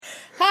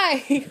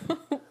Hi,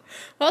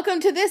 welcome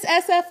to This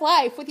SF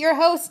Life with your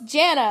host,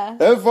 Jana.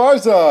 And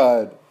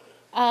Farzad.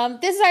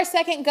 This is our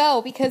second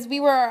go because we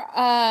were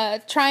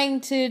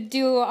trying to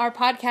do our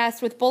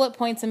podcast with bullet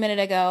points a minute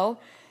ago,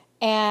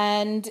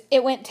 and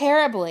it went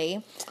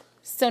terribly.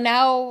 So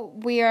now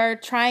we are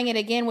trying it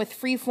again with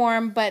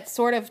freeform, but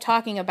sort of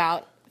talking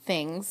about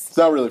things. It's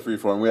not really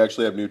freeform. We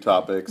actually have new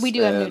topics. We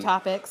do have new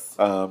topics.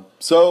 No,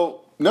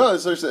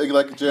 this is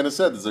like Jana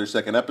said, this is our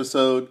second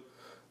episode.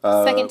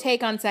 Second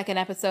take on second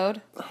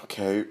episode.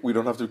 Okay, we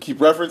don't have to keep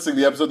referencing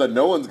the episode that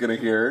no one's going to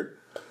hear.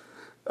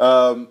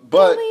 But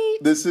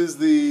Delete. this is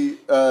we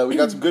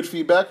got some good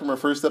feedback from our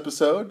first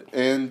episode,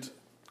 and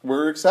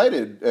we're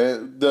excited.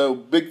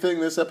 The big thing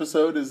this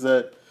episode is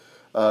that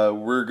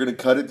we're going to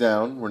cut it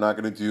down. We're not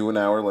going to do an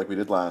hour like we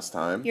did last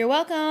time. You're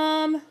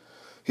welcome.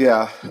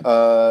 Yeah,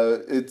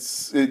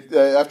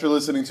 after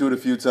listening to it a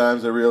few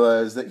times, I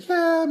realized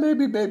that,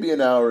 maybe an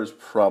hour is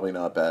probably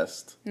not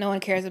best. No one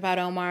cares about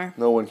Omar.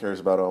 No one cares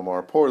about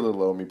Omar. Poor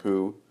little Omi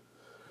Poo.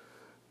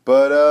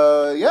 But,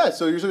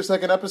 so here's our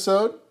second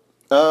episode.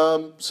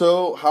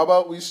 So how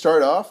about we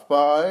start off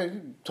by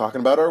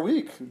talking about our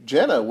week.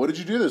 Jana, what did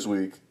you do this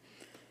week?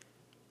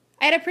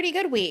 I had a pretty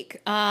good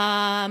week.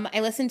 I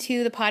listened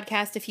to the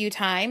podcast a few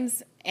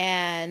times,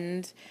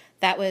 and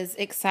that was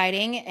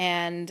exciting,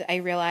 and I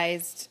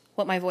realized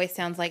what my voice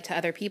sounds like to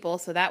other people,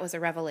 so that was a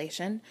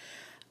revelation.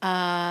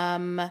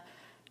 And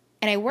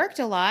I worked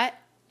a lot,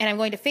 and I'm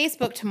going to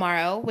Facebook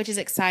tomorrow, which is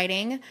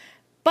exciting.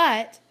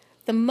 But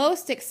the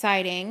most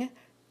exciting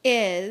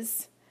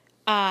is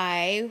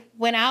I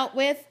went out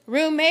with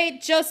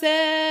roommate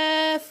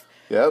Joseph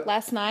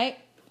last night,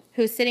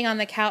 who's sitting on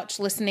the couch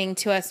listening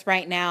to us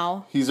right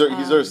now. He's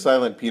our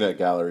silent peanut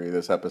gallery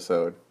this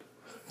episode.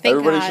 Thank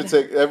Everybody God.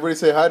 Everybody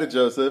say hi to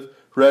Joseph.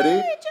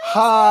 Ready?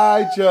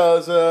 Hi,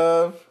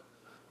 Joseph.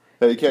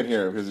 Hey, you can't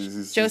hear him because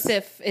he's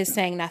Joseph is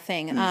saying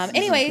nothing. he's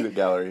Anyway, in the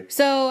gallery.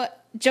 So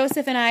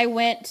Joseph and I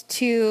went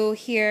to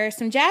hear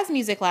some jazz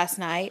music last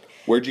night.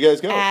 Where'd you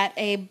guys go? At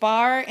a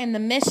bar in the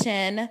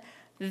Mission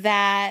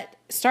that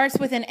starts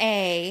with an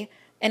A,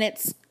 and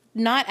it's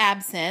not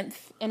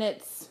Absinthe, and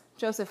it's,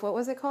 Joseph, what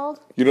was it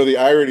called? You know, the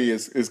irony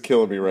is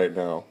killing me right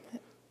now.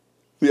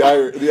 The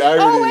irony.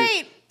 Oh,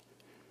 wait!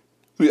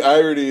 The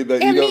irony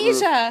that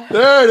Amnesia.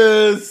 There it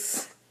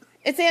is.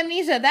 It's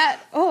Amnesia.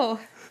 That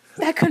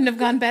couldn't have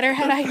gone better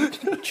had I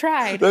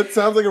tried. That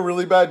sounds like a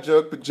really bad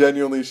joke, but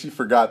genuinely, she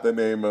forgot the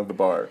name of the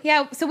bar.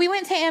 Yeah, so we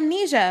went to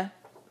Amnesia,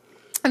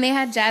 and they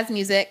had jazz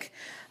music.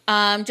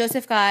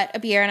 Joseph got a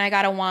beer, and I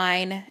got a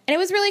wine, and it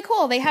was really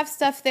cool. They have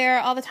stuff there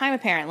all the time,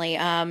 apparently.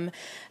 I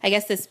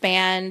guess this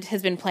band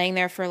has been playing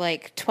there for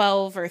like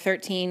 12 or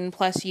 13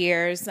 plus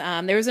years.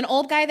 There was an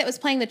old guy that was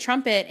playing the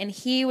trumpet, and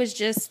he was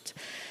just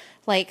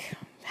like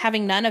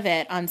having none of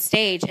it on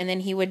stage, and then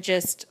he would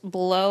just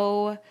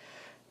blow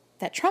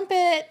that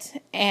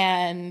trumpet,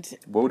 and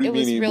what do you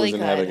mean he really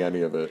wasn't good. having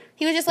any of it?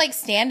 He was just like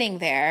standing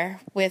there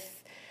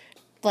with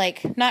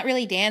like not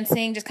really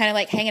dancing, just kind of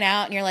like hanging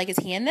out, and you're like, is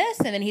he in this?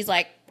 And then he's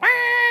like, wah!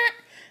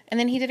 And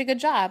then he did a good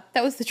job.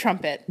 That was the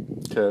trumpet.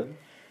 Okay.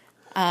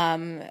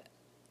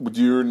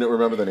 Do you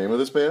remember the name of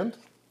this band?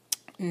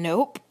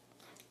 Nope.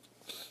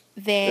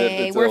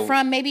 They were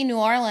from maybe New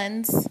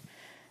Orleans.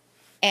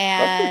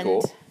 And that's pretty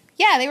cool.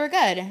 Yeah, they were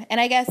good. And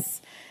I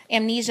guess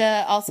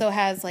Amnesia also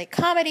has like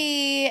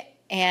comedy,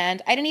 and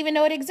I didn't even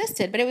know it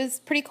existed, but it was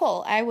pretty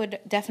cool. I would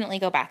definitely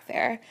go back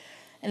there.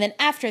 And then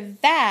after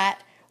that,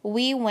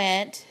 we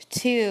went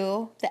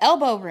to the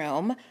Elbow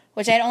Room,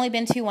 which I had only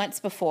been to once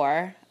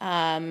before.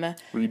 Were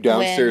you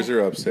downstairs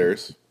or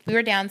upstairs? We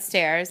were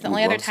downstairs. The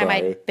only other time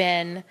I'd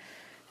been,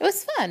 it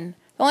was fun.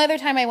 The only other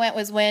time I went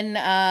was when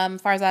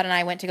Farzad and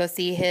I went to go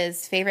see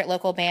his favorite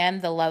local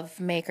band, the Love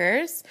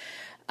Makers.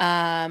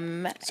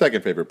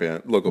 Second favorite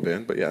band, local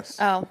band, but yes.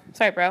 Oh,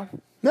 sorry, bro.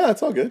 No,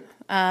 it's all good.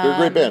 They're a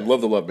great band. Love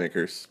the Love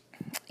Makers.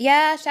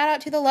 Yeah, shout out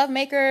to the Love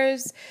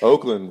Makers.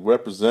 Oakland,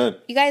 represent.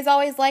 You guys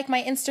always like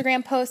my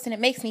Instagram posts, and it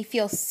makes me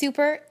feel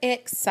super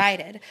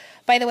excited.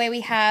 By the way,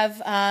 we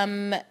have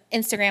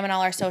Instagram and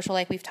all our social,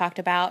 like we've talked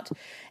about,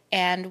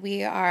 and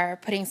we are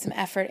putting some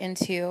effort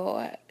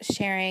into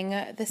sharing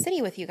the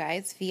city with you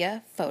guys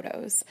via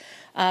photos.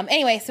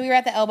 Anyway, so we were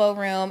at the Elbow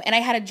Room, and I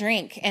had a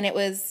drink, and it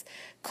was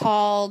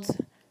called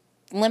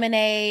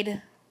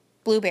Lemonade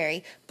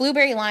Blueberry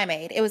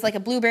Limeade. It was like a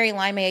blueberry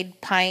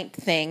limeade pint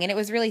thing, and it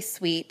was really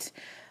sweet.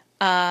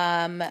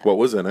 What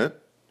was in it?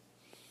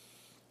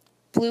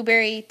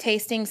 Blueberry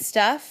tasting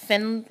stuff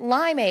and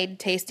limeade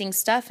tasting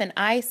stuff and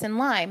ice and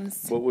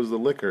limes. What was the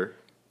liquor?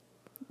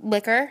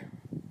 Liquor?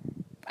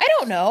 I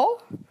don't know.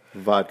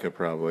 Vodka,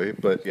 probably,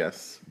 but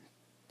yes.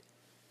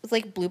 It was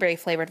like blueberry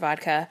flavored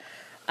vodka.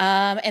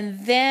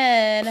 And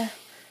then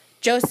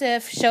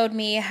Joseph showed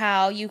me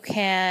how you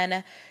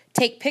can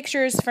take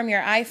pictures from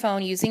your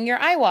iPhone using your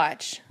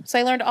iWatch. So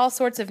I learned all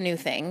sorts of new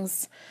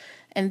things.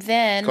 And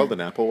then... It's called an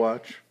Apple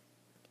Watch.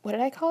 What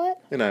did I call it?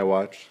 An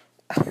iWatch.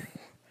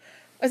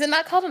 Was it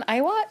not called an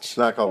iWatch? It's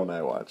not called an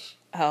iWatch.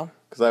 Oh.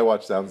 Because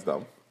iWatch sounds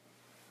dumb.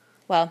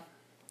 Well,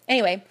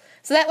 anyway,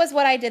 So that was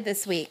what I did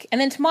this week.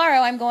 And then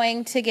tomorrow I'm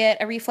going to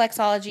get a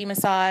reflexology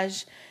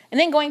massage and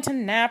then going to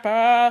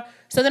Napa.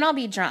 So then I'll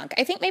be drunk.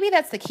 I think maybe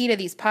that's the key to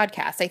these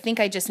podcasts. I think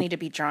I just need to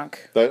be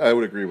drunk. I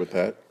would agree with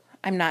that.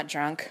 I'm not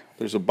drunk.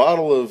 There's a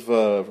bottle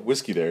of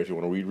whiskey there if you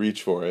want to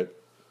reach for it.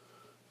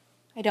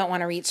 I don't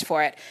want to reach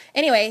for it.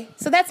 Anyway,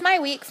 so that's my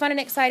week. Fun and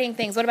exciting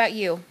things. What about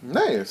you?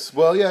 Nice.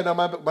 Well, yeah, no,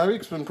 my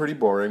week's been pretty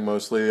boring.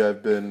 Mostly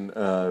I've been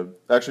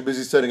actually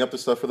busy setting up the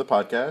stuff for the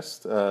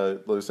podcast,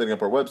 setting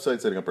up our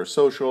website, setting up our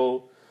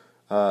social,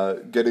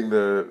 getting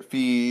the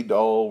feed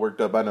all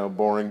worked up. I know,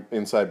 boring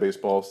inside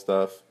baseball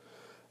stuff.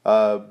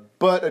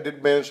 But I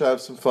did manage to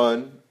have some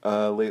fun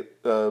late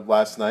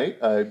last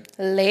night.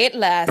 Late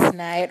last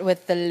night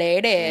with the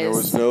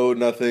ladies. There was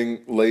nothing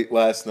late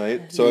last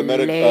night. So I met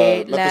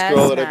this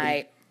girl that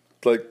I've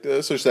been,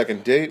 this is our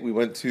second date. We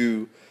went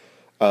to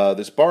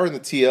this bar in the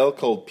TL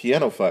called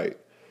Piano Fight.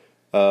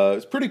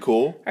 It's pretty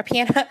cool. Our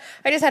piano.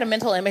 I just had a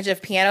mental image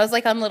of pianos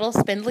like on little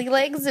spindly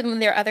legs,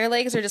 and their other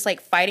legs are just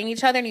like fighting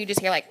each other, and you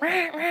just hear like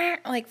rah, rah,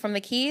 like from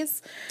the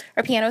keys.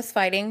 Our piano's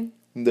fighting.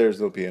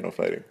 There's no piano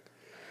fighting.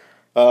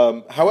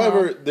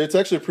 However, it's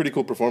actually a pretty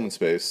cool performance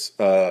space.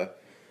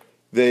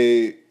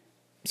 They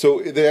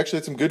actually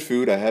had some good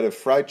food. I had a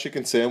fried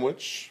chicken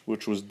sandwich,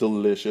 which was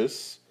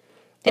delicious.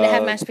 Did it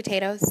have mashed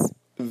potatoes?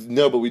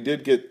 No, but we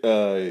did get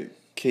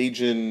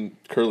Cajun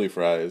curly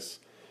fries.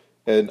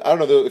 And I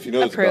don't know if you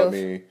know this about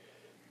me.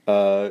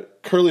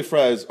 Curly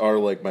fries are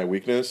like my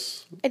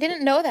weakness. I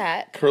didn't know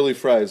that. Curly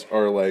fries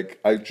are like,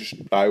 I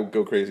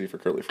go crazy for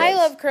curly fries. I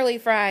love curly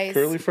fries.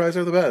 Curly fries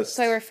are the best.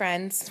 That's why we're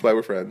friends. That's why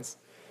we're friends.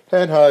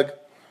 Hand hug.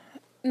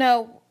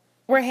 No,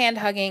 we're hand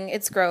hugging.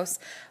 It's gross.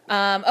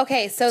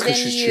 Okay, so then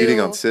she's you cheating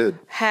on Sid.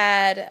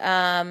 Had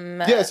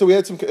yeah. So we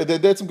had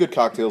they had some good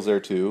cocktails there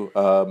too.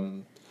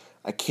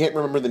 I can't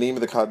remember the name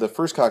of the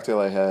first cocktail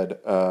I had.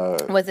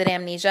 Was it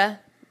Amnesia?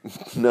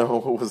 No,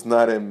 it was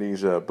not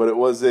Amnesia, but it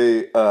was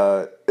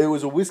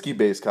a whiskey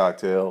based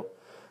cocktail.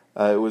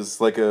 It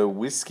was like a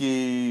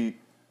whiskey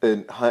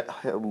and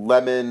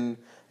lemon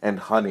and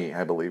honey,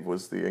 I believe,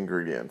 was the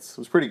ingredients. It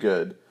was pretty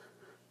good.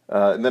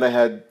 And then I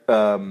had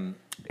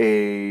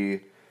a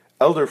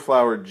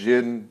elderflower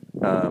gin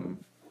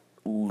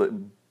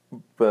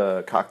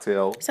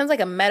cocktail. Sounds like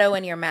a meadow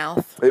in your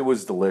mouth. It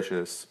was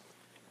delicious.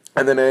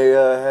 And then I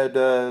had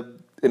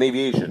an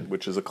aviation,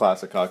 which is a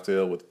classic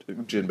cocktail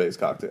with gin-based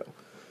cocktail.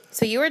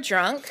 So you were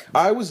drunk?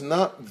 I was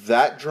not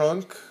that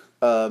drunk.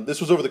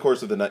 This was over the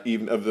course of the night,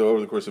 over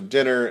the course of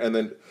dinner, and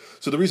then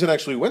so the reason I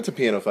actually went to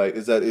Piano Fight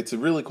is that it's a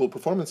really cool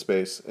performance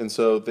space, and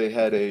so they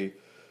had a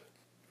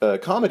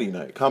comedy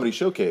night, comedy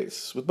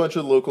showcase with a bunch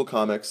of local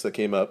comics that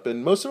came up,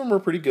 and most of them were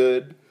pretty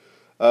good.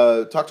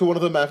 Talked to one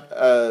of them at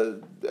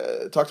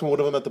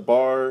the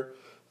bar.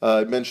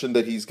 Mentioned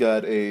that he's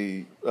got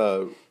a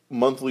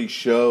monthly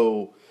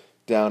show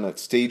down at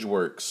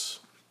Stageworks.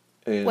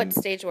 And what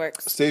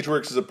Stageworks?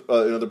 Stageworks is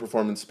another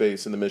performance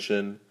space in the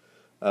Mission.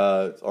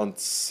 It's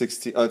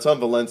on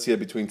Valencia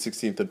between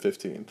 16th and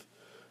 15th.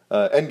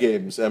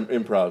 Endgames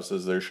Improvs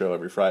is their show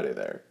every Friday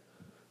there.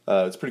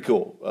 It's pretty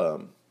cool.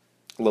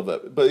 Love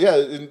that. But yeah,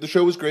 the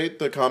show was great.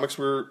 The comics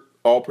were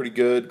all pretty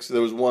good. Cause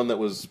there was one that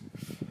was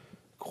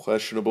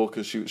questionable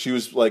because she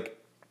was like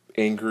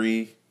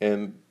angry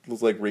and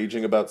was like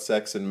raging about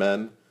sex and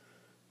men.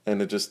 And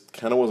it just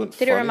kind of wasn't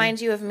funny. Did it remind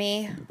you of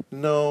me?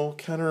 No,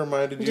 kind of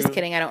reminded you. Just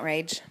kidding, I don't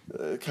rage.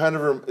 Kind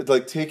of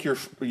like take your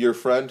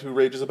friend who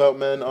rages about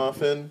men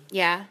often.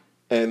 Yeah.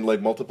 And like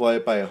multiply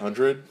it by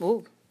 100.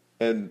 Ooh.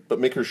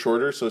 But make her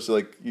shorter, so it's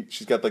like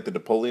she's got like the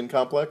Napoleon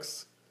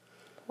complex.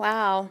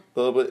 Wow. A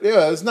little bit,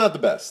 yeah. It's not the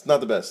best,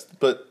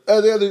 but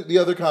the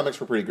other comics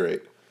were pretty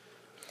great.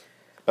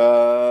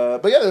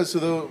 But yeah,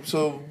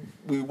 so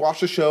we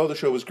watched the show. The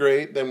show was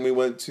great. Then we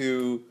went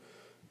to.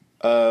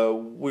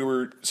 We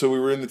were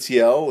in the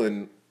TL,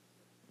 and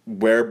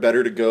where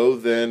better to go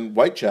than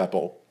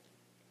Whitechapel,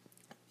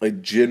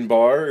 like gin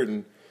bar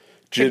and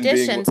gin.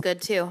 Tradition's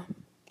good too.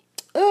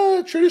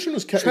 Tradition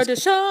was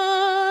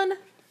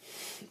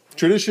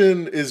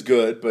Tradition is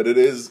good, but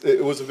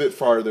it was a bit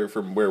farther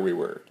from where we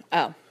were.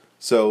 Oh.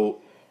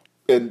 So,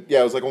 and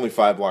yeah, it was like only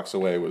 5 blocks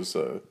away. Was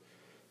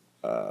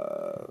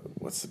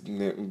what's the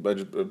name? I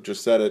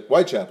just said it.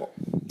 Whitechapel.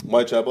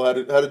 Whitechapel had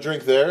a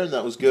drink there, and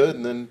that was good.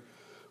 And then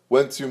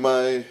went to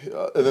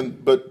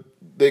but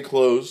they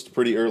closed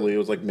pretty early. It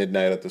was like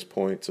midnight at this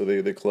point, so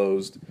they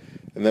closed.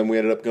 And then we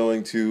ended up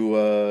going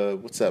to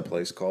what's that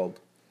place called?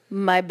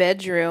 My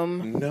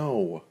bedroom.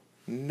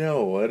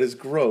 No, that is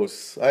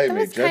gross. I am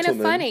a gentleman. That was kind of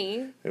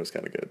funny. It was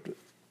kind of good.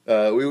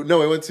 We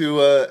went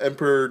to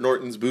Emperor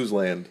Norton's Booze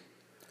Land.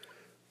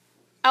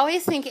 I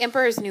always think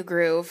Emperor's New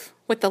Groove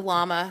with the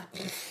llama.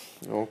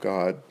 Oh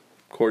God,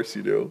 of course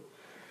you do.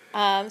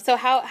 So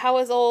how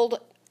was old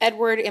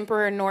Edward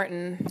Emperor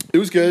Norton? It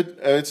was good.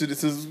 It's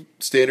a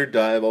standard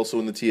dive, also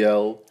in the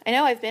TL. I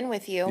know, I've been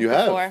with you. You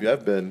before. have, you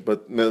have been,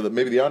 but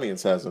maybe the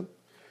audience hasn't.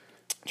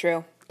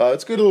 True.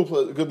 It's a good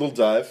little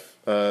dive.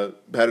 Had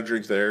a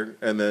drink there,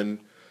 and then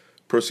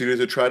proceeded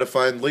to try to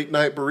find late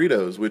night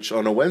burritos, which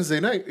on a Wednesday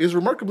night is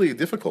remarkably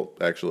difficult,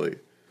 actually.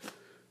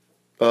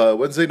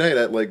 Wednesday night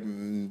at like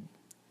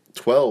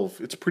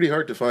 12. It's pretty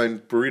hard to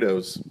find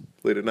burritos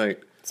late at night.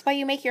 That's why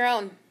you make your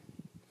own.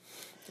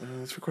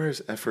 This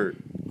requires effort.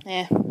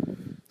 Yeah.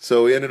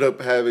 So we ended up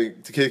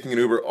taking an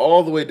Uber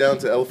all the way down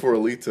to El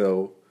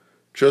Foralito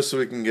just so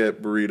we can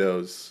get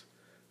burritos.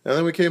 And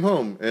then we came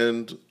home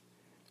and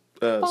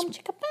Boom,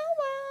 chicka, bow,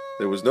 wow.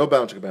 there was no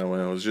Bow Chicka Bow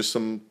Wow. It was just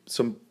some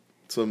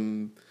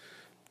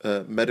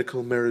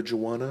medical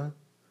marijuana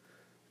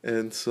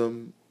and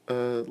some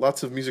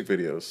lots of music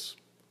videos.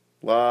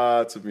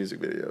 Lots of music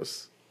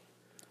videos.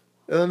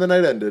 And then the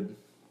night ended.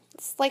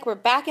 It's like we're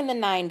back in the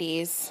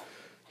 90s.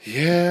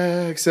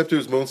 Yeah, except it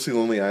was mostly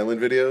Lonely Island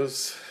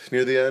videos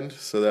near the end,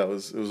 so it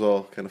was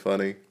all kind of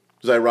funny. It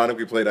was ironic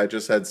we played I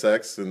Just Had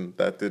Sex, and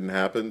that didn't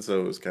happen,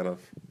 so it was kind of...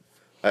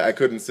 I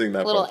couldn't sing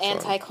that A little part of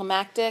the song.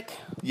 anticlimactic.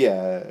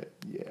 Yeah.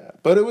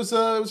 But it was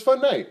a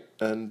fun night,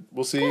 and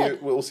we'll see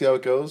how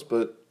it goes,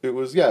 but it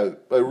was, I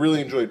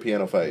really enjoyed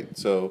Piano Fight,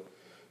 so...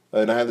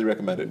 And I highly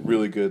recommend it.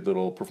 Really good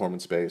little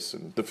performance space,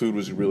 and the food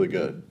was really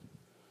good.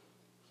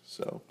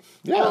 So,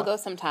 yeah. I will go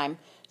sometime.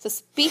 So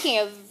speaking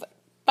of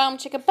Boom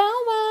Chicka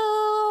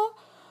Bow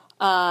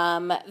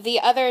Wow, the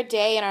other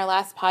day in our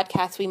last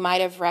podcast, we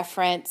might have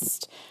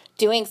referenced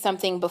doing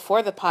something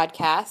before the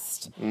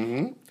podcast.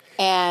 Mm-hmm.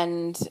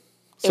 And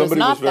it was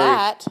not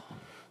that.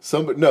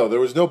 No, there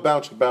was no Bow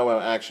Chicka Bow Wow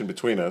action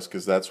between us,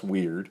 because that's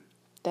weird.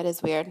 That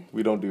is weird.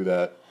 We don't do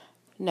that.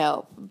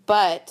 No,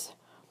 but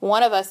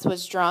one of us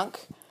was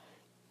drunk.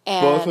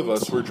 And both of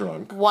us were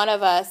drunk. One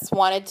of us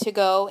wanted to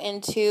go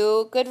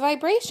into Good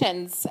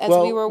Vibrations as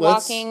we were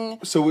walking.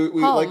 So we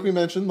like we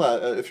mentioned,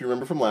 if you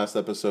remember from last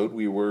episode,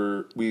 we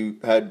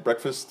had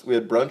breakfast. We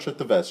had brunch at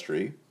the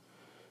Vestry.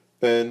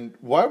 And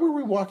why were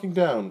we walking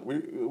down?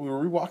 Were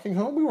we walking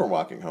home? We weren't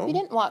walking home. We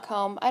didn't walk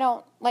home. I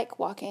don't like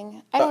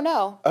walking. I don't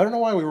know. I don't know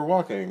why we were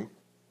walking.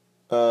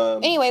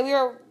 Anyway,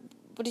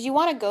 did you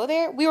want to go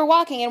there? We were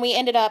walking and we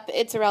ended up,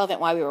 it's irrelevant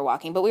why we were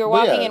walking, but we were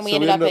walking and we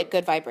ended up at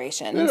Good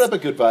Vibrations. We ended up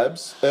at Good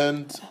Vibes.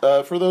 And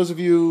for those of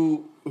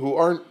you who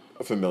aren't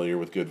familiar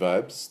with Good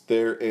Vibes,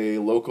 they're a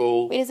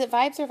local... Wait, is it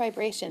Vibes or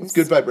Vibrations? It's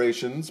Good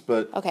Vibrations,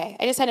 but... Okay,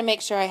 I just had to make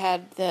sure I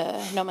had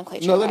the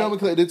nomenclature No, the right.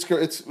 nomenclature, it's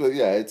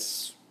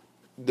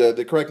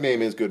the correct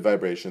name is Good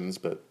Vibrations,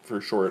 but for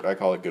short, I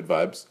call it Good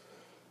Vibes.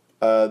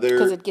 They're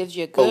because it gives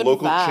you good a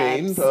local vibes.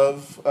 Chain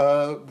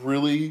of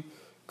really...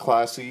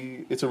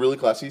 classy. It's a really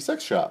classy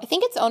sex shop. I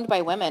think it's owned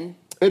by women.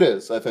 It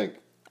is, I think.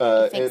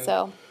 I think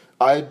so.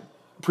 I'd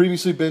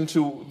previously been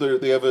to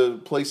they have a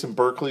place in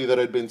Berkeley that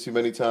I'd been to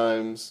many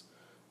times,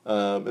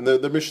 and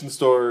the Mission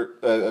store.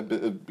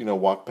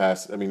 Walked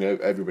past. I mean,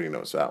 everybody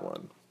knows that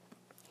one.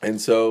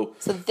 And so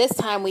this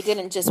time we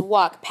didn't just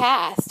walk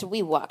past;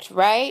 we walked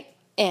right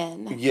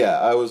in. Yeah,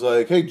 I was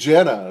like, "Hey,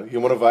 Jenna, you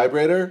want a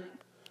vibrator?"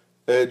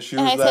 And she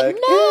was I like, said,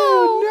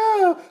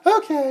 "No,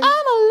 okay,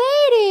 I'm a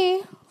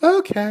lady."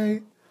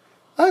 Okay.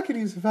 I could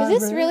use a vibrator.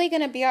 Is this really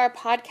going to be our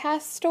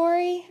podcast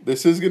story?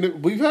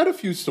 We've had a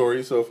few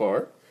stories so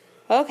far.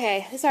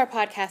 Okay, this is our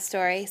podcast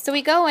story. So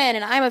we go in,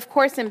 and I'm, of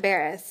course,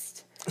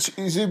 embarrassed.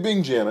 She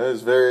being Jana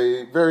is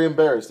very, very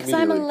embarrassed Because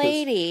I'm a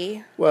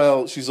lady.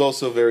 Well, she's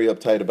also very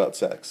uptight about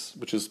sex,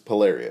 which is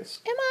hilarious.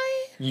 Am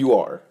I? You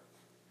are.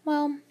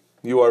 Well.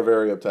 You are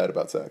very uptight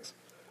about sex.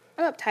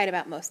 I'm uptight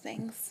about most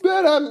things.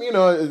 But,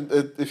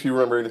 if you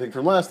remember anything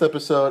from last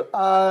episode,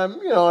 I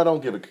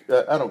don't care.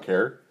 I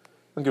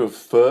don't give a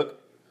fuck.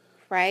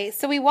 Right?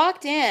 So we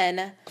walked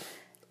in,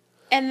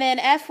 and then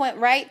F went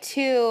right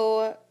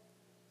to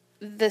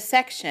the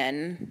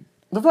section.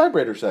 The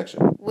vibrator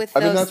section. With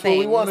those that's things.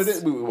 What we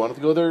wanted. We wanted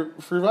to go there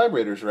for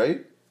vibrators,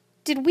 right?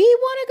 Did we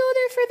want to go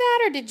there for that,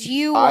 or did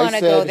you want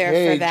to go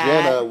there for that?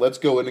 Hey, Jenna, let's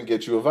go in and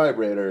get you a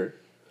vibrator.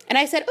 And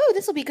I said, "Oh,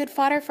 this will be good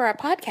fodder for our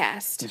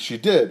podcast." She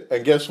did.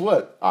 And guess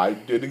what? I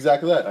did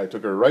exactly that. I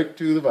took her right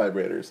to the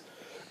vibrators.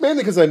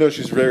 Mainly because I know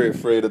she's very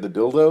afraid of the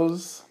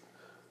dildos.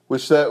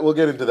 We'll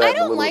get into that I a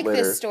little don't like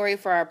later. this story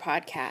for our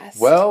podcast.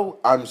 Well,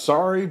 I'm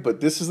sorry, but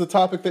this is the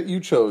topic that you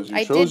chose.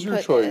 You chose your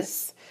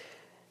choice.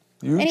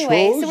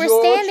 Anyway, so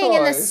we're standing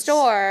in the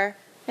store,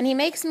 and he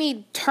makes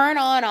me turn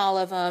on all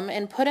of them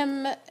and put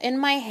them in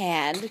my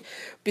hand,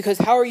 because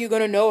how are you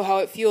going to know how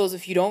it feels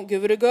if you don't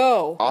give it a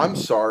go? I'm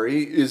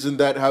sorry. Isn't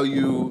that how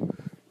you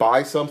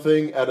buy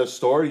something at a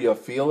store? You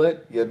feel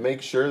it. You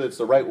make sure that it's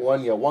the right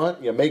one you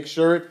want. You make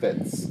sure it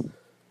fits.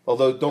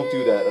 Although, don't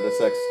do that at a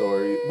sex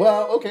store.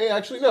 Well, okay,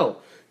 actually, no.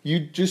 You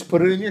just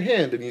put it in your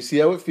hand, and you see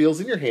how it feels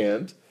in your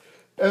hand,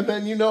 and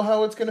then you know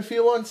how it's going to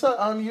feel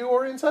on you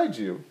or inside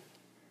you.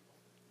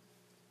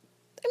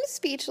 I'm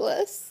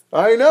speechless.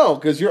 I know,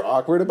 because you're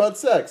awkward about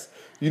sex.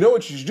 You know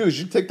what you should do is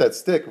you take that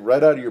stick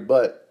right out of your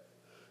butt,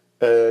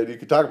 and you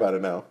can talk about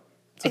it now.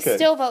 It's okay. I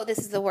still vote this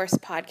is the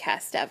worst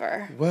podcast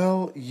ever.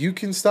 Well, you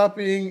can stop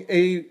being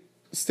a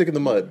stick in the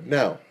mud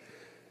now.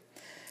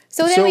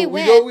 So then we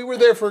went. We were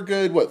there for a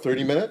good,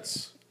 30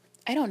 minutes?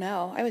 I don't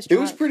know. I was drunk.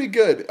 It was pretty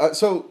good.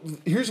 So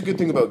here's a good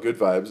thing about Good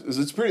Vibes is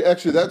it's pretty.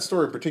 Actually, that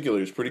store in particular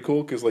is pretty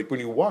cool because when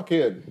you walk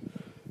in,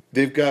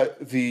 they've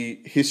got the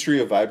history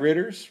of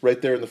vibrators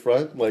right there in the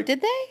front.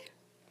 Did they?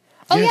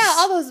 Oh, Yes. yeah,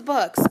 all those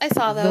books. I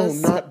saw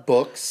those. No, not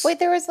books. Wait,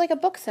 there was like a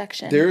book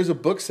section. There is a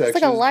book section.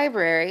 It's like a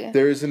library.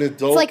 There's an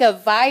adult. It's like a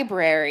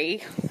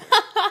vibrary.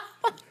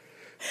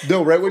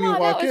 No, right when Come you on,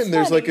 walk that was in,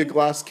 there's like a funny.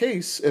 glass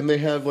case, and they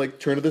have like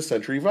turn of the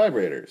century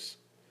vibrators.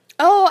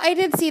 Oh, I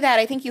did see that.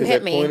 I think you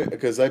hit me.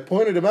 Because I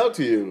pointed them out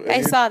to you.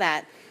 I saw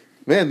that.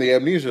 Man, the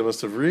amnesia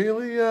must have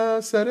really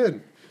set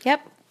in.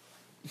 Yep.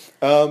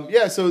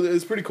 Yeah, so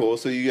it's pretty cool.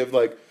 So you have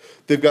like,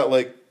 they've got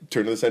like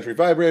turn of the century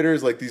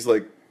vibrators, like these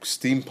like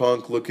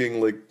steampunk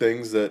looking like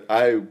things that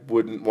I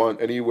wouldn't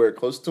want anywhere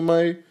close to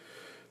my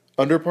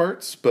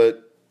underparts,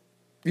 but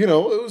you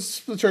know, it was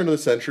the turn of the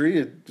century.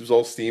 It was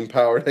all steam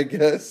powered, I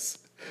guess.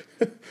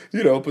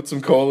 You know, put some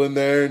coal in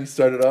there and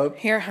start it up.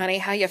 Here, honey,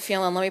 how you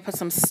feeling? Let me put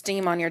some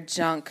steam on your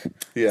junk.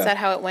 Yeah. Is that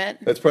how it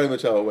went? That's pretty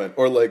much how it went.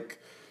 Or like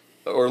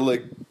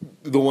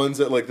the ones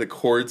that like the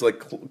cords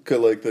like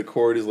the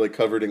cord is like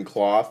covered in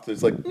cloth.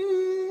 It's like,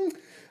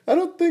 I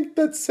don't think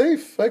that's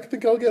safe. I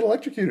think I'll get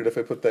electrocuted if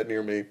I put that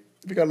near me.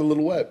 If it got a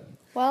little wet.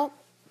 Well,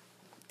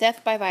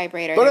 death by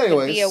vibrator. But There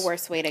anyways, could be a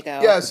worse way to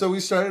go. Yeah, so we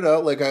started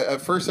out like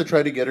at first I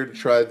tried to get her to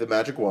try the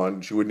magic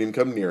wand. She wouldn't even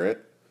come near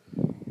it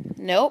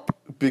Nope.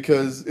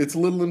 because it's a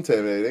little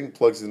intimidating.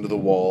 Plugs into the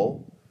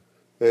wall,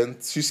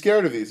 and she's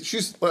scared of these.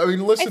 Listen I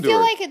to feel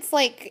her. like it's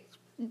like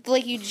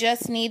you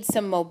just need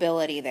some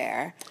mobility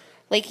there.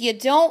 Like you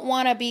don't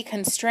want to be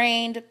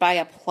constrained by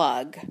a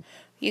plug.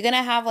 You're going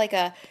to have like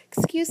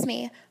excuse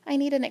me, I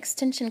need an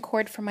extension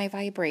cord for my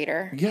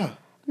vibrator. Yeah.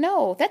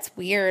 No, that's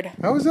weird.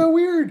 How is that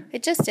weird?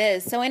 It just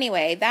is. So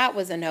anyway, that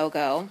was a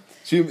no-go.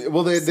 They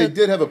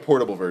did have a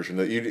portable version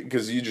that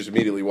because you just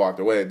immediately walked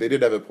away. They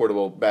did have a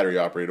portable battery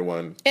operated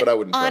one, but I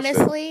wouldn't trust it.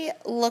 Honestly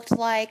looked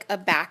like a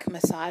back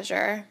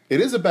massager.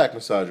 It is a back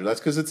massager. That's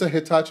because it's a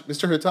Hitachi.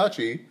 Mr.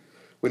 Hitachi,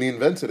 when he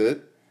invented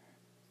it,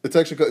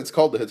 it's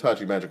called the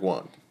Hitachi Magic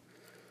Wand,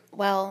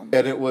 Well,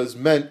 and it was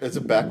meant as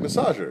a back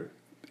massager.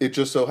 It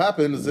just so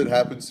happens it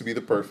happens to be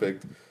the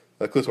perfect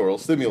clitoral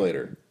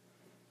stimulator.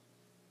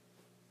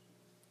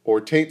 Or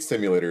taint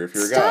stimulator if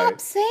you're a guy. stop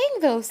saying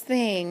those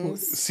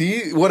things.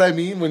 See what I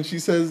mean when she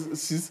says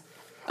she's...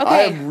 Okay.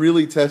 I am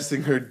really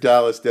testing her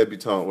Dallas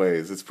debutante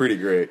ways. It's pretty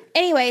great.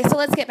 Anyway, so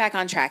let's get back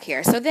on track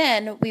here. So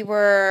then we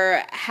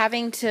were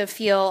having to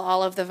feel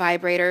all of the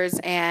vibrators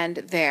and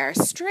their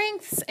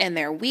strengths and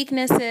their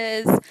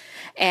weaknesses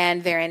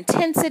and their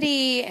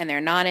intensity and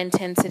their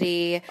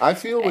non-intensity. I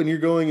feel when you're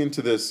going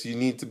into this, you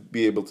need to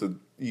be able to...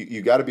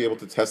 You got to be able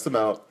to test them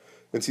out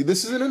and see,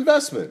 this is an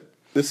investment.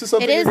 This is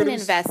something It is an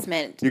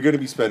investment. You're going to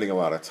be spending a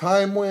lot of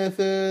time with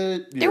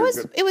it. It was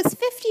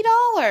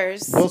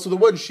 $50. Well, so the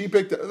one she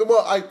picked...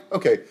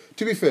 okay,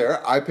 to be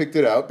fair, I picked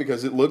it out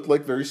because it looked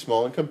like very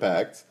small and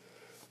compact.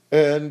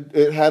 And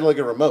it had like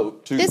a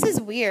remote, too. This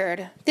is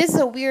weird. This is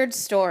a weird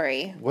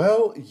story.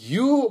 Well,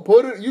 you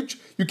put it...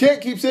 You can't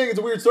keep saying it's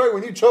a weird story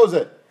when you chose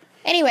it.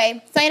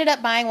 Anyway, so I ended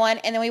up buying one,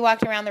 and then we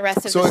walked around the rest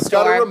of the store. So it's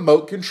got a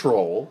remote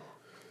control,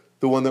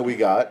 the one that we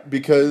got,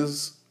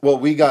 because... Well,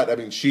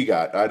 she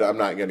got. I'm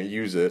not going to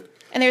use it.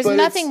 And there's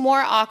nothing more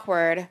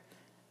awkward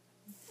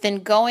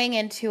than going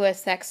into a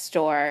sex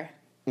store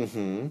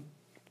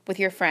with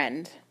your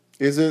friend.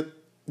 Is it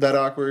that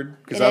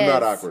awkward? Because It I'm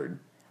not is. awkward.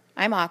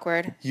 I'm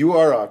awkward. You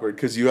are awkward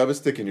because you have a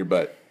stick in your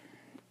butt.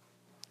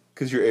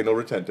 Because you're anal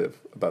retentive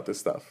about this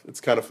stuff.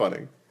 It's kind of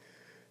funny.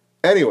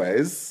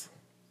 Anyways,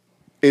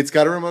 it's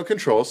got a remote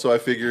control, so I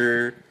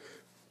figure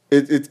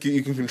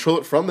you can control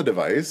it from the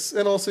device,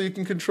 and also you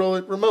can control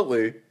it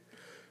remotely.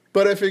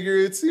 But I figure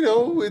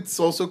it's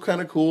also kind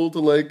of cool to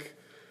like,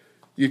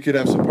 you could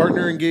have some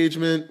partner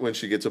engagement when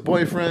she gets a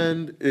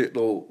boyfriend.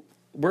 It'll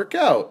work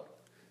out.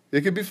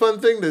 It could be a fun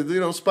thing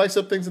to, spice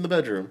up things in the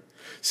bedroom.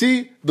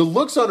 See, the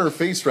looks on her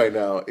face right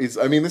now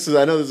I know this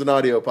is an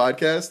audio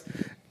podcast.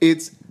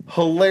 It's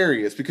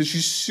hilarious because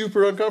she's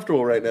super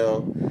uncomfortable right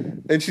now.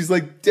 And she's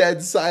like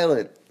dead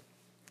silent.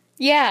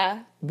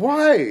 Yeah.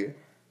 Why?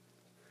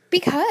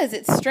 Because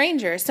it's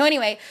strangers. So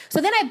anyway,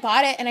 then I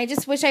bought it, and I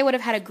just wish I would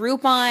have had a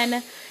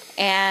Groupon,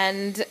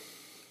 and...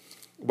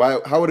 Why?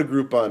 How would a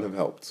Groupon have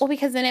helped? Well,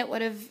 because then it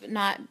would have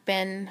not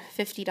been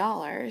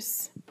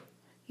 $50.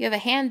 You have a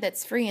hand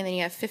that's free, and then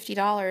you have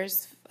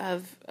 $50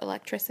 of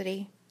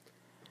electricity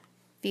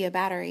via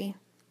battery.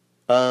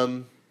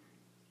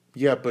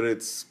 Yeah, but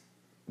it's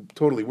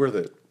totally worth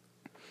it.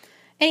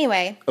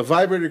 Anyway. A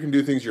vibrator can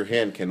do things your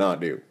hand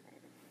cannot do.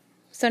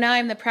 So now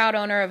I'm the proud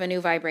owner of a new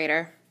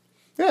vibrator.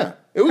 Yeah,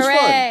 it was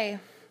Hooray.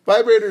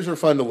 fun. Vibrators are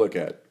fun to look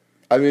at.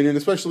 I mean, and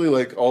especially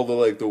like all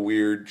the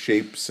weird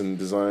shapes and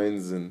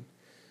designs and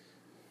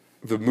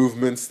the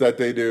movements that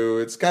they do.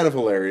 It's kind of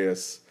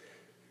hilarious.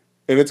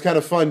 And it's kind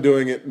of fun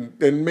doing it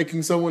and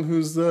making someone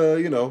who's,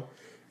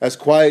 as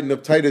quiet and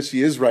uptight as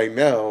she is right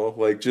now,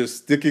 like just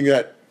sticking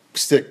that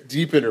stick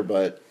deep in her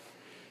butt.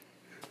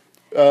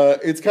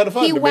 It's kind of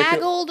fun. He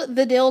waggled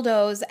the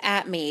dildos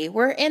at me.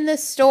 We're in the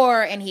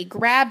store, and he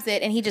grabs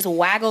it, and he just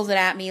waggles it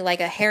at me like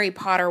a Harry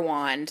Potter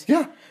wand.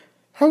 Yeah.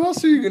 How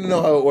else are you going to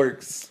know how it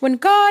works?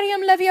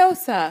 Wingardium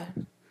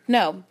Leviosa.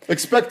 No.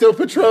 Expecto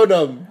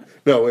Patronum.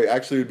 No, wait,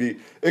 actually it would be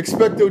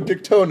Expecto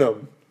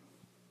Dictonum.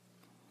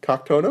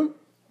 Coctonum?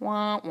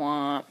 Womp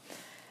womp.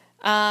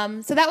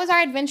 So that was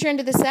our adventure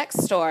into the sex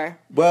store.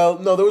 Well,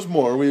 no, there was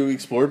more. We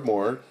explored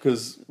more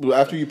because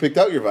after you picked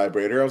out your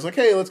vibrator, I was like,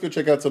 hey, let's go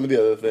check out some of the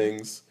other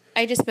things.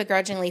 I just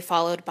begrudgingly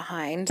followed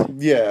behind.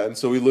 Yeah, and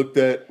so we looked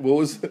at what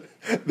was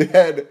they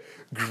had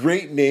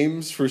great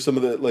names for some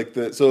of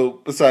so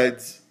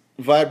besides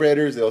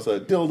vibrators, they also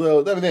had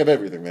dildo. I mean, they have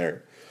everything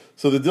there.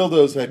 So the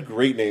dildos had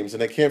great names,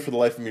 and I can't for the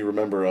life of me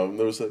remember them.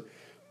 There was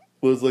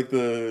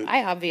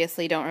I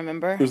obviously don't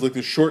remember. There was like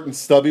the short and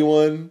stubby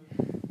one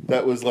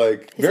that was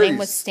like His name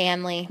was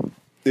Stanley.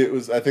 It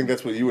was. I think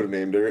that's what you would have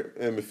named her,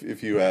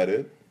 if you had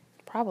it.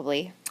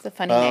 Probably. It's a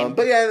funny name.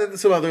 But yeah, then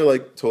some other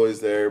like toys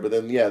there. But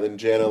then then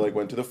Jana like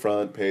went to the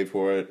front, paid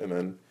for it, and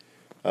then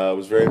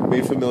was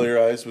made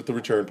familiarized with the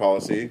return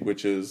policy,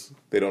 which is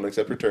they don't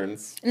accept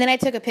returns. And then I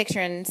took a picture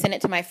and sent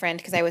it to my friend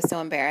because I was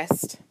so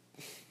embarrassed.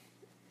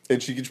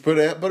 And she could put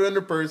it in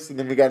her purse, and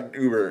then we got an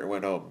Uber and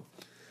went home.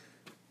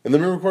 And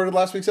then we recorded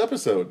last week's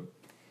episode,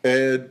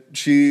 and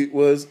she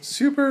was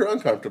super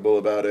uncomfortable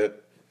about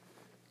it.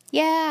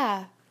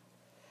 Yeah.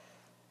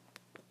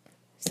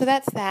 So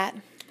that's that.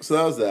 So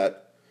that was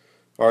that.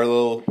 Our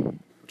little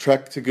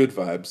trek to good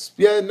vibes.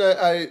 Yeah, and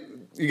I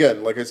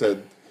again, like I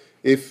said,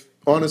 if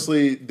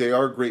honestly they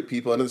are great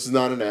people, and this is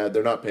not an ad,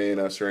 they're not paying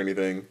us or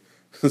anything.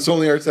 It's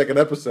only our second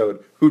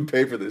episode. Who'd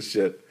pay for this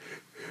shit?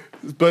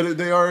 But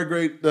they're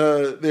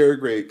a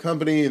great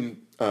company,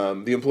 and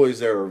the employees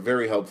there are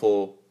very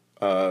helpful.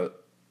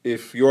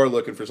 If you're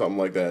looking for something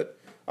like that,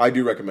 I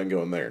do recommend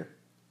going there.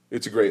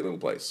 It's a great little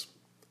place,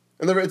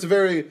 and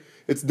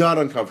it's not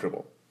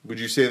uncomfortable. Would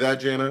you say that,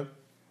 Jana?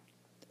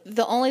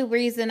 The only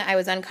reason I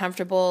was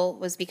uncomfortable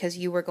was because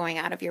you were going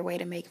out of your way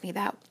to make me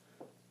that.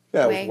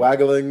 Yeah, way. I was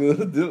waggling.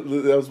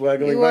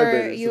 You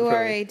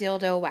are a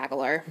dildo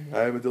waggler.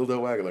 I am a dildo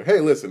waggler.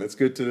 Hey, listen, it's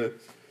good to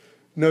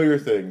know your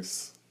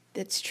things.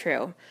 It's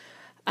true.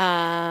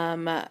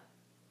 Yeah.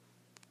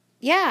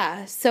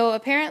 So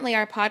apparently,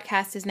 our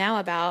podcast is now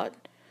about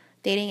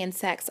dating and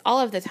sex all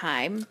of the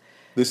time.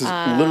 This is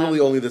literally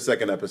only the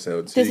second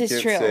episode, so you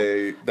can't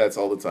say that's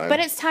all the time.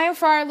 But it's time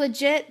for our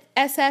legit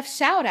SF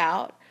shout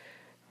out.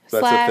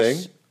 That's a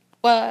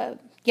thing?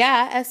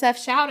 Yeah,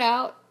 SF shout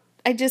out.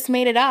 I just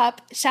made it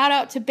up. Shout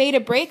out to Beta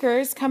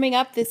Breakers coming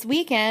up this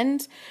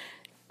weekend.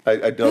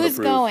 I don't Who's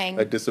approve. going?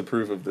 I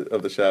disapprove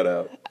of the shout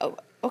out. Oh,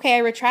 okay, I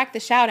retract the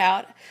shout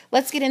out.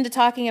 Let's get into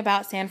talking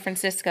about San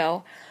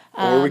Francisco.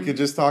 Or we could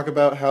just talk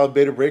about how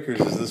Beta Breakers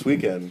is this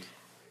weekend.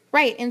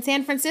 Right, in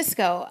San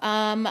Francisco.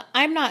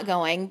 I'm not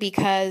going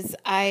because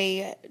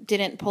I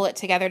didn't pull it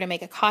together to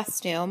make a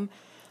costume.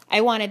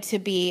 I wanted to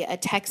be a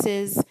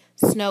Texas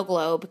snow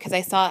globe because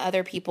I saw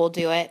other people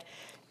do it,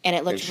 and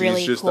it looked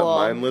really cool. She's just a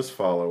mindless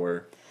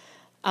follower.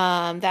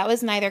 That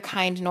was neither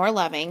kind nor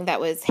loving. That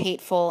was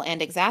hateful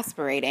and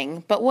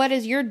exasperating. But what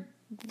is your,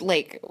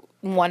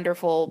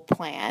 wonderful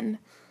plan?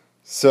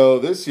 So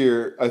this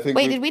year, I think...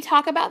 Wait, did we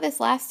talk about this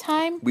last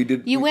time? We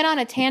did. You went on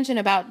a tangent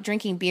about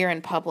drinking beer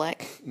in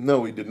public. No,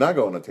 we did not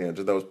go on a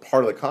tangent. That was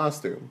part of the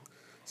costume.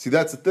 See,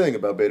 that's the thing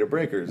about Beta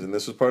Breakers, and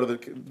this was part of the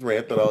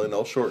rant that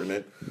I'll shorten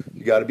it.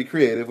 You got to be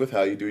creative with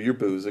how you do your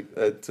booze at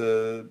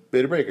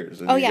Beta Breakers.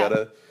 And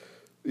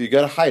you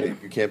gotta hide it.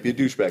 You can't be a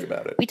douchebag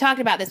about it. We talked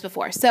about this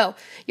before. So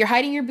you're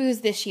hiding your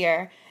booze this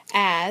year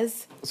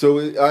as...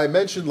 So I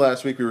mentioned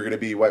last week we were going to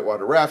be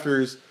Whitewater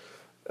Rafters.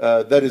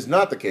 That is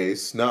not the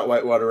case, not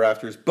Whitewater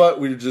Rafters, but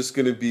we're just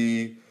going to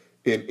be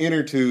in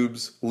inner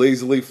tubes,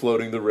 lazily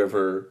floating the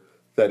river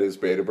that is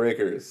Beta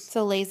Breakers. It's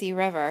a lazy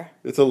river.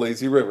 It's a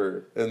lazy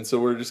river. And so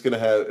we're just going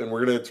to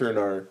we're going to turn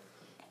our...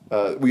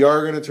 we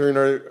are going to turn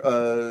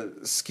our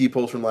ski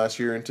poles from last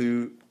year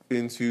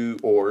into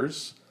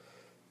oars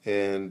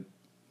and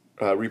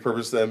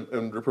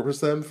repurpose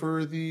them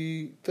for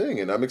the thing.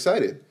 And I'm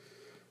excited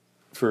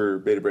for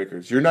Beta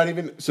Breakers. You're not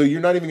even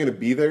going to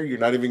be there? You're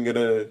not even going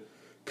to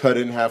cut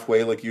in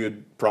halfway like you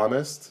had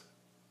promised?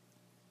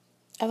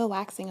 I have a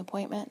waxing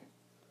appointment.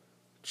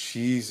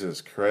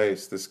 Jesus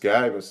Christ, this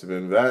guy must have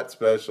been that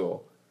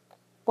special.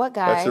 What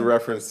guy? That's a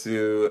reference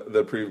to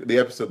the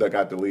episode that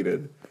got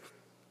deleted.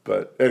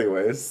 But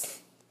anyways.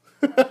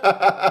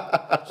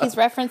 He's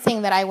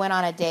referencing that I went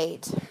on a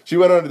date. She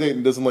went on a date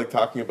and doesn't like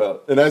talking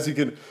about. And as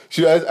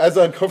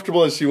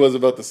uncomfortable as she was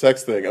about the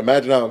sex thing,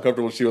 imagine how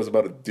uncomfortable she was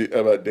about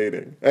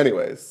dating.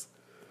 Anyways.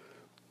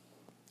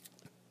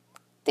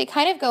 They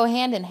kind of go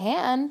hand in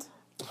hand.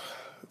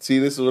 See,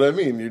 this is what I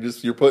mean. You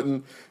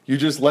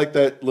just like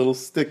that little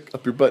stick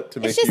up your butt to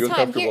make you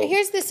uncomfortable.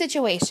 Here's the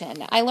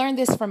situation. I learned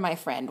this from my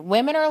friend.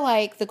 Women are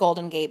like the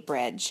Golden Gate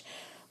Bridge.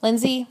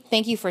 Lindsay,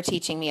 thank you for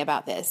teaching me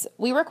about this.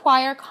 We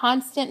require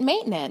constant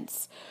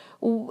maintenance.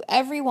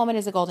 Every woman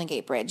is a Golden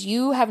Gate Bridge.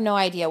 You have no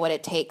idea what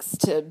it takes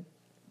to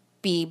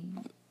be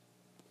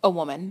a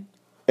woman.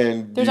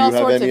 And there's all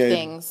sorts of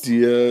things. Do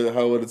you have any idea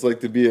how what it's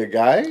like to be a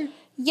guy?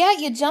 Yeah,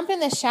 you jump in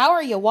the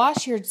shower, you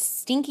wash your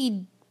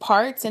stinky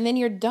parts, and then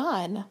you're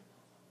done.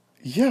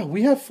 Yeah,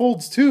 we have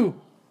folds too.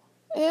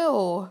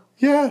 Ew.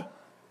 Yeah.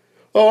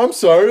 Oh, I'm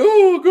sorry.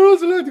 Oh,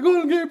 girls are like the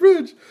Golden Gate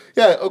Bridge.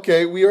 Yeah,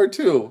 okay, we are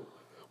too.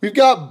 We've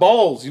got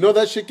balls. You know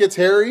that shit gets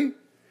hairy?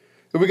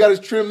 And we got to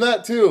trim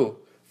that too.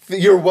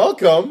 You're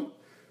welcome.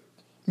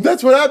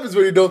 That's what happens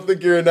when you don't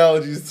think your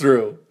analogies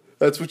through.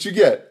 That's what you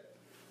get.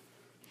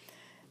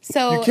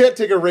 So You can't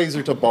take a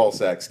razor to ball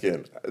sack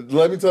skin.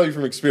 Let me tell you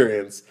from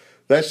experience,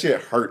 that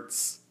shit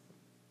hurts.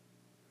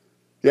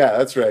 Yeah,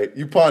 that's right.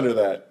 You ponder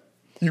that.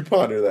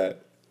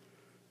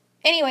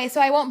 anyway,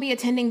 so I won't be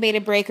attending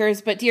Beta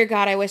Breakers, but dear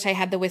God, I wish I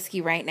had the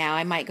whiskey right now.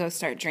 I might go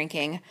start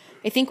drinking.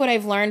 I think what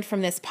I've learned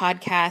from this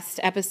podcast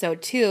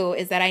episode 2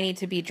 is that I need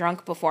to be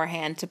drunk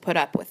beforehand to put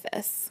up with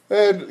this.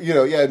 And,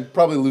 and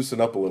probably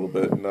loosen up a little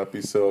bit and not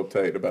be so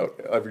uptight about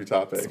every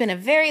topic. It's been a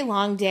very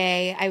long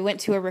day. I went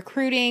to a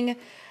recruiting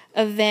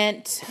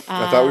event.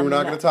 I thought we were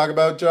not going to talk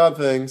about job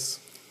things.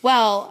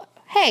 Well,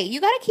 hey,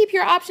 you got to keep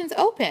your options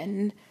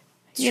open,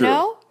 you True.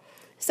 know?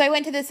 So I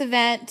went to this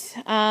event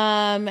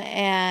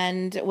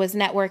and was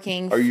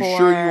networking. Are you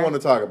sure you want to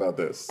talk about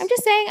this? I'm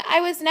just saying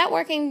I was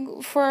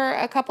networking for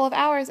a couple of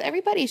hours.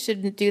 Everybody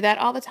should do that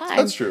all the time.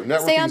 That's true.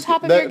 Stay on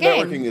top of your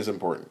game. Networking is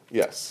important,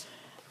 yes.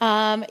 So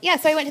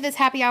I went to this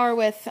happy hour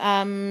with,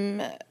 I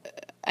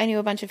knew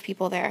a bunch of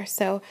people there.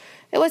 So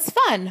it was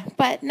fun,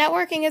 but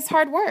networking is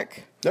hard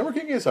work.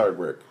 Networking is hard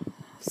work.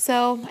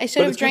 So I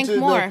should have drank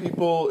more.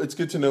 It's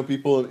good to know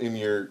people in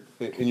your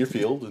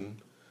field and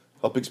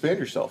help expand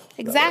yourself.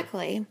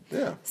 Exactly.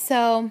 Yeah.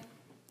 So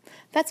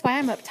that's why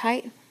I'm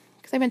uptight,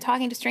 because I've been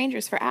talking to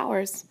strangers for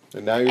hours.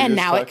 And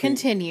now it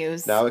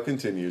continues. Now it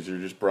continues. You're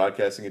just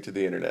broadcasting it to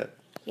the internet.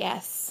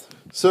 Yes.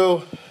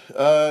 So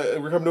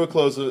we're coming to a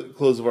close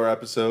of our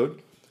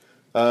episode.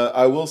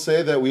 I will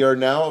say that we are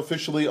now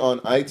officially on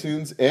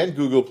iTunes and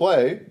Google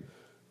Play.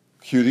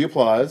 Cue the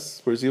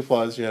applause. Where's the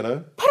applause,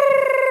 Jana?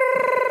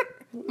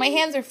 My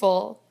hands are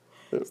full.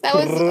 That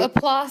was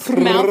applause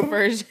mouth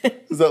version.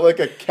 Is that like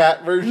a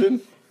cat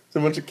version? Is a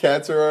bunch of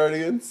cats are our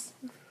audience?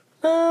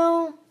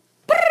 Oh,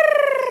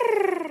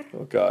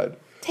 God.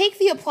 Take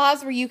the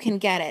applause where you can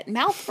get it.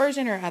 Mouth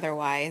version or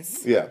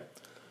otherwise. Yeah.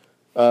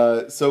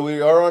 So we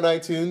are on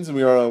iTunes and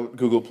we are on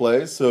Google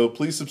Play. So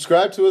please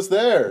subscribe to us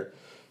there.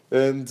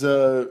 And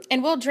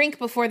we'll drink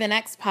before the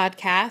next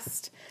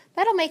podcast.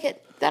 That'll make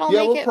it.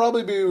 We'll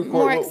probably be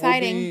more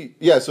exciting.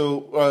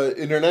 So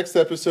in our next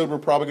episode, we're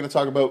probably going to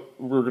talk about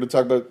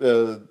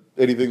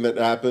anything that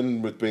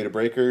happened with Beta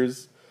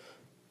Breakers.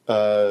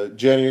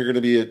 Jenny, you're going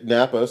to be at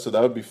Napa, so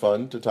that would be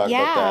fun to talk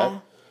about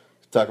that.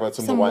 Talk about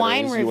some of the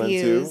wine wineries you went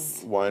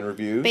reviews. to. Wine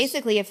reviews.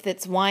 Basically, if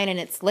it's wine and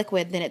it's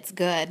liquid, then it's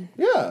good.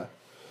 Yeah.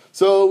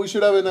 So we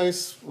should have a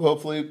nice,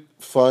 hopefully,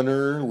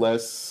 funner,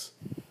 less,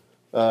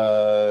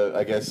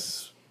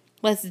 less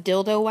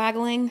dildo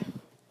waggling.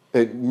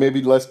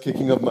 Maybe less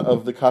kicking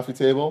of the coffee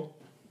table.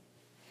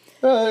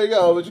 Oh, there you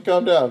go. Would you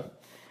calm down?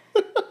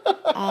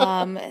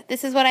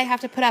 This is what I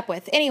have to put up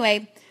with.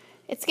 Anyway,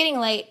 it's getting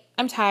late.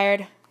 I'm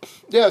tired.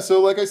 Yeah,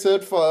 so like I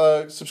said,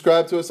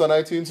 subscribe to us on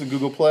iTunes and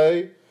Google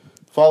Play.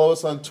 Follow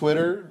us on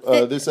Twitter,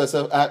 at This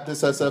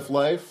SF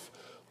Life.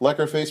 Like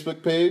our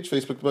Facebook page,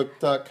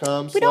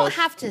 facebook.com. We don't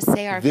have to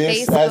say our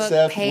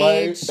Facebook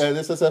page.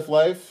 This SF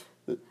Life.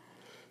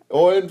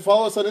 And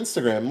follow us on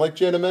Instagram. Like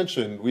Jana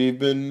mentioned, we've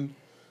been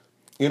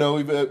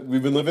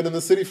living in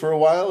the city for a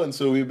while, and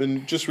so we've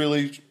been just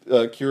really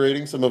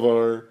curating some of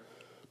our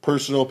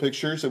personal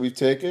pictures that we've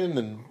taken.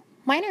 And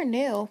mine are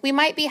new. We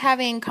might be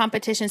having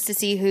competitions to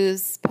see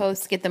whose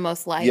posts get the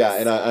most likes. Yeah,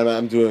 and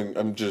I'm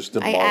just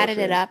demolishing. I added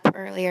it up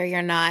earlier.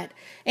 You're not.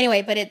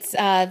 Anyway, but it's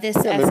this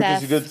SF.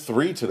 Because you did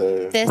 3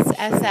 today. This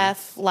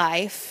SF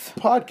Life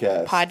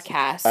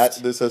podcast. At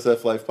This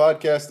SF Life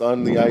podcast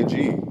on the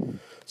IG.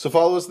 So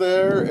follow us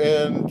there,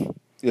 and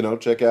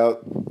check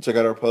out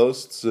our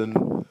posts,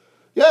 and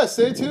yeah,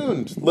 stay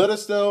tuned. Let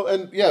us know,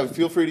 and yeah,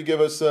 feel free to give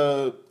us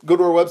go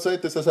to our website,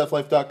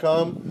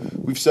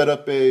 thisSFLife.com. We've set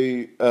up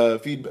a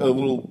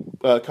little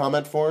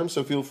comment form,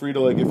 so feel free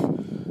to, if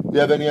you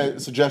have any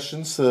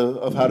suggestions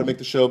of how to make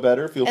the show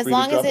better, feel free to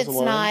drop us a line. As long as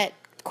it's not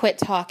quit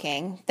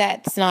talking,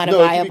 that's not a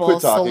viable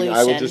solution.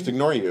 I will just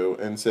ignore you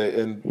and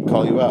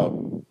call you out.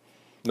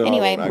 No,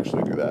 anyway, I won't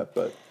actually do that,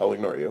 but I'll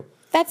ignore you.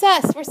 That's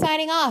us. We're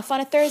signing off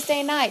on a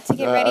Thursday night to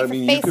get ready for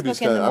Facebook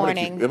in the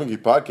morning. I'm going to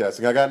keep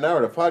podcasting. I got an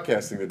hour of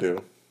podcasting to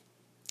do.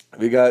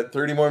 We got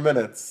 30 more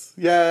minutes.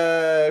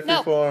 Yay!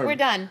 Freeform. We're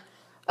done.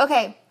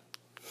 Okay.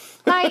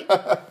 Night.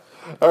 All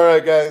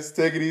right, guys.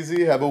 Take it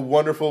easy. Have a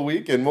wonderful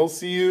week, and we'll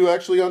see you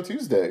actually on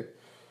Tuesday.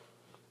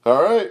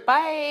 All right.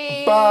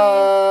 Bye. Bye.